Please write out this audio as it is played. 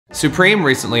Supreme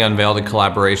recently unveiled a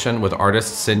collaboration with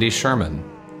artist Cindy Sherman,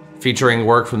 featuring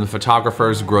work from the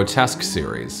photographer's Grotesque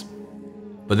series.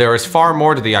 But there is far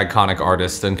more to the iconic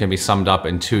artist than can be summed up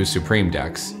in 2 Supreme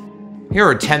decks. Here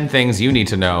are 10 things you need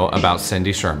to know about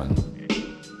Cindy Sherman.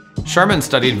 Sherman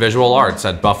studied visual arts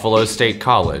at Buffalo State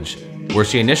College, where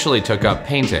she initially took up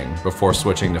painting before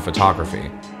switching to photography.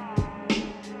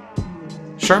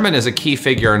 Sherman is a key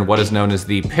figure in what is known as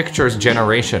the Pictures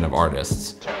generation of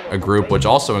artists, a group which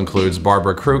also includes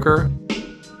Barbara Kruger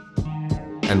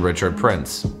and Richard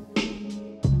Prince.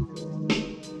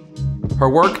 Her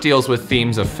work deals with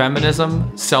themes of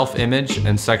feminism, self-image,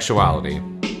 and sexuality.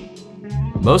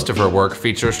 Most of her work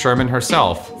features Sherman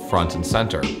herself front and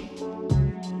center.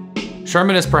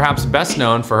 Sherman is perhaps best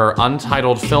known for her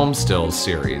Untitled Film Stills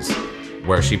series,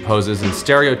 where she poses in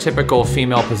stereotypical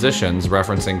female positions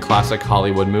referencing classic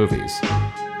Hollywood movies.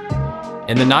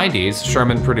 In the 90s,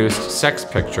 Sherman produced Sex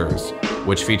Pictures,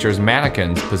 which features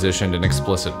mannequins positioned in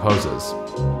explicit poses.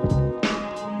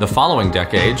 The following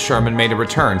decade, Sherman made a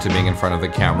return to being in front of the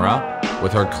camera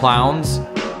with her Clowns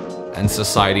and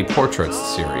Society Portraits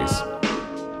series.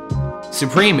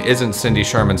 Supreme isn't Cindy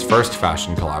Sherman's first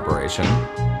fashion collaboration.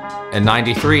 In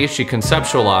 '93, she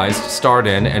conceptualized, starred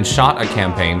in, and shot a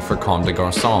campaign for Comme des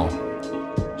Garçons.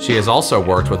 She has also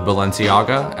worked with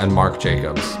Balenciaga and Marc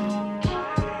Jacobs.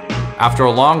 After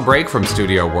a long break from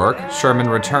studio work, Sherman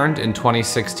returned in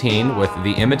 2016 with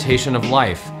The Imitation of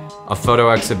Life, a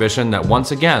photo exhibition that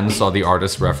once again saw the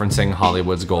artist referencing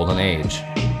Hollywood's golden age.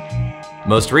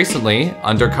 Most recently,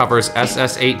 Undercover's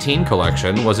SS18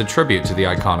 collection was a tribute to the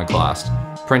iconoclast,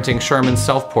 printing Sherman's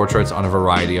self-portraits on a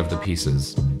variety of the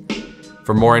pieces.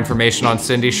 For more information on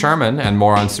Cindy Sherman and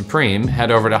more on Supreme,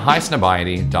 head over to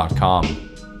Highsnobiety.com.